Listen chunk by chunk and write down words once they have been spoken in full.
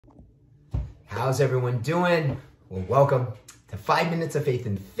How's everyone doing? Well, welcome to 5 Minutes of Faith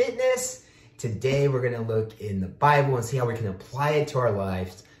and Fitness. Today we're going to look in the Bible and see how we can apply it to our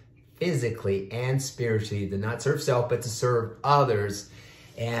lives physically and spiritually, to not serve self, but to serve others.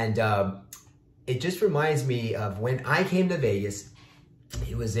 And it just reminds me of when I came to Vegas.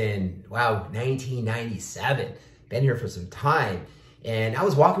 It was in, 1997. Been here for some time. And I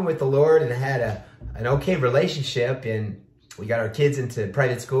was walking with the Lord, and I had an okay relationship, and we got our kids into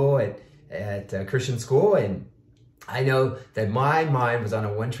private school at Christian school, and I know that my mind was on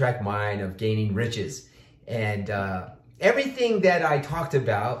a one-track mind of gaining riches. And everything that I talked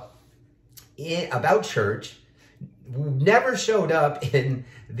about church never showed up in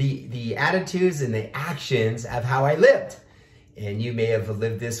the attitudes and the actions of how I lived. And you may have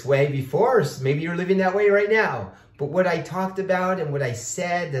lived this way before, or maybe you're living that way right now. But what I talked about and what I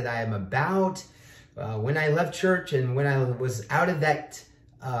said that I am about, when I left church and when I was out of that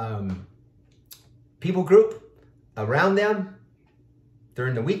people group around them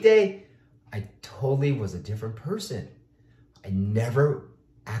during the weekday, I totally was a different person. I never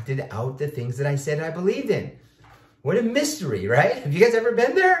acted out the things that I said I believed in. What a mystery, right? Have you guys ever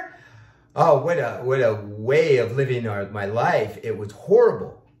been there? Oh, what a way of living my life. It was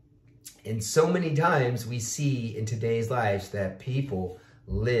horrible. And so many times we see in today's lives that people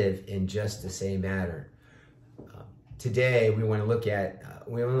live in just the same manner. Today we want to look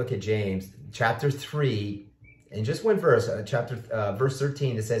at James chapter 3, and just one verse, verse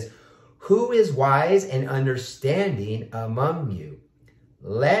 13. It says, "Who is wise and understanding among you?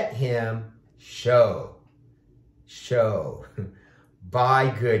 Let him show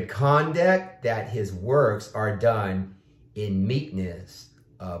by good conduct that his works are done in meekness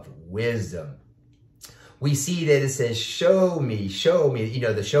of wisdom." We see that it says, show me. You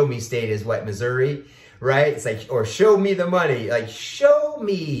know, the show me state is what, Missouri, right? It's like, or show me the money. Like, show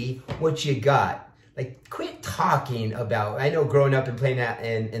me what you got. Like, quit talking about, I know growing up and playing that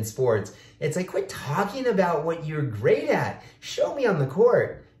in sports, it's like, quit talking about what you're great at. Show me on the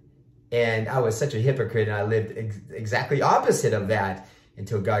court. And I was such a hypocrite, and I lived exactly opposite of that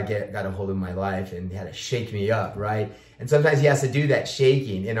until God got a hold of my life and had to shake me up, right? And sometimes he has to do that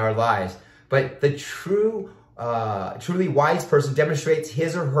shaking in our lives. But the truly wise person demonstrates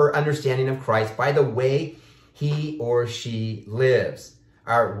his or her understanding of Christ by the way he or she lives.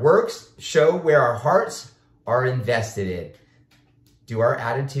 Our works show where our hearts are invested in. Do our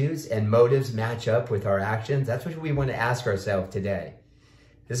attitudes and motives match up with our actions? That's what we want to ask ourselves today.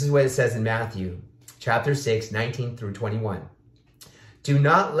 This is what it says in Matthew chapter 6, 19 through 21. "Do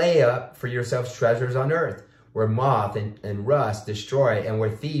not lay up for yourselves treasures on earth, where moth and rust destroy, and where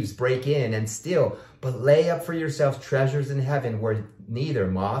thieves break in and steal. But lay up for yourselves treasures in heaven, where neither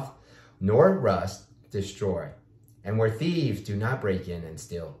moth nor rust destroy, and where thieves do not break in and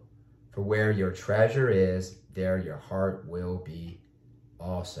steal. For where your treasure is, there your heart will be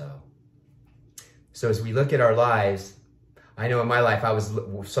also." So as we look at our lives, I know in my life I was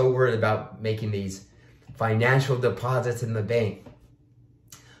so worried about making these financial deposits in the bank.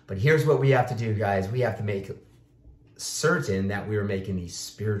 But here's what we have to do, guys. We have to make certain that we are making these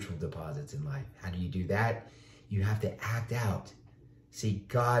spiritual deposits in life. How do you do that? You have to act out. See,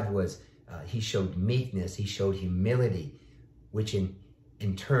 God he showed meekness. He showed humility, which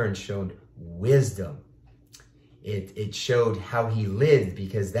in turn showed wisdom. It showed how he lived,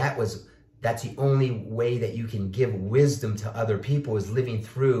 because that's the only way that you can give wisdom to other people, is living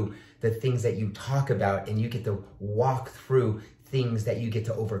through the things that you talk about, and you get to walk through things that you get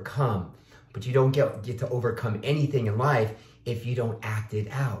to overcome. But you don't get to overcome anything in life if you don't act it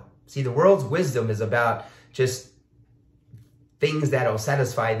out. See, the world's wisdom is about just things that'll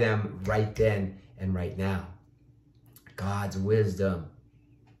satisfy them right then and right now. God's wisdom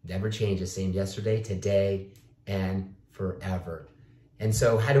never changes, same yesterday, today, and forever. And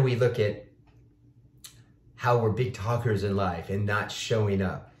so how do we look at how we're big talkers in life and not showing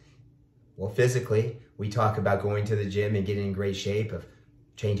up? Well, physically, we talk about going to the gym and getting in great shape, of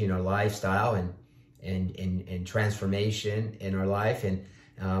changing our lifestyle and transformation in our life.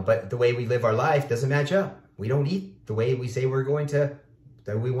 But the way we live our life doesn't match up. We don't eat the way we say we're going to,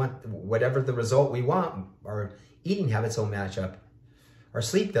 that we want, whatever the result we want. Our eating habits don't match up. Our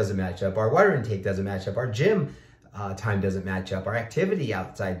sleep doesn't match up. Our water intake doesn't match up. Our gym time doesn't match up. Our activity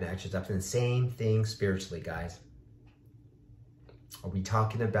outside matches up. And the same thing spiritually, guys. Are we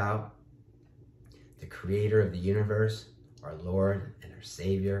talking about the creator of the universe, our Lord and our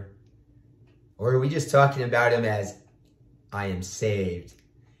Savior? Or are we just talking about him as, I am saved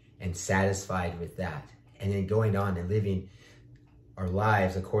and satisfied with that, and then going on and living our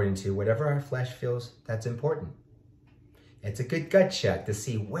lives according to whatever our flesh feels that's important? It's a good gut check to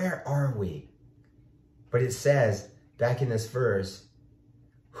see, where are we? But it says, back in this verse,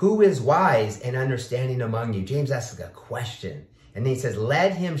 who is wise and understanding among you? James asks a question. And then he says,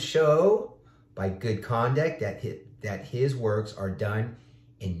 let him show by good conduct that his works are done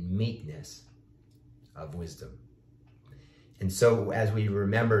in meekness of wisdom. And so as we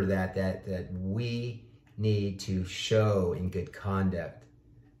remember that we need to show in good conduct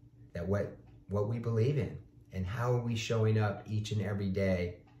that what we believe in, and how are we showing up each and every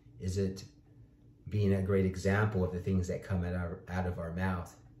day? Is it being a great example of the things that come out of our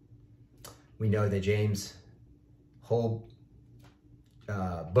mouth? We know that James' whole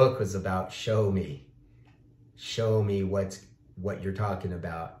book was about show me what you're talking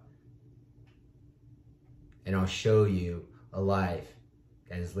about, and I'll show you a life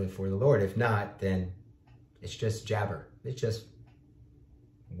that is lived for the Lord. If not, then it's just jabber. It's just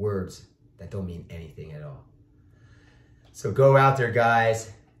words that don't mean anything at all. So go out there,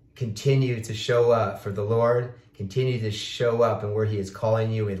 guys. Continue to show up for the Lord. Continue to show up in where he is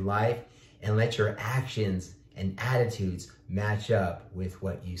calling you in life, and let your actions and attitudes match up with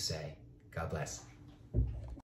what you say. God bless.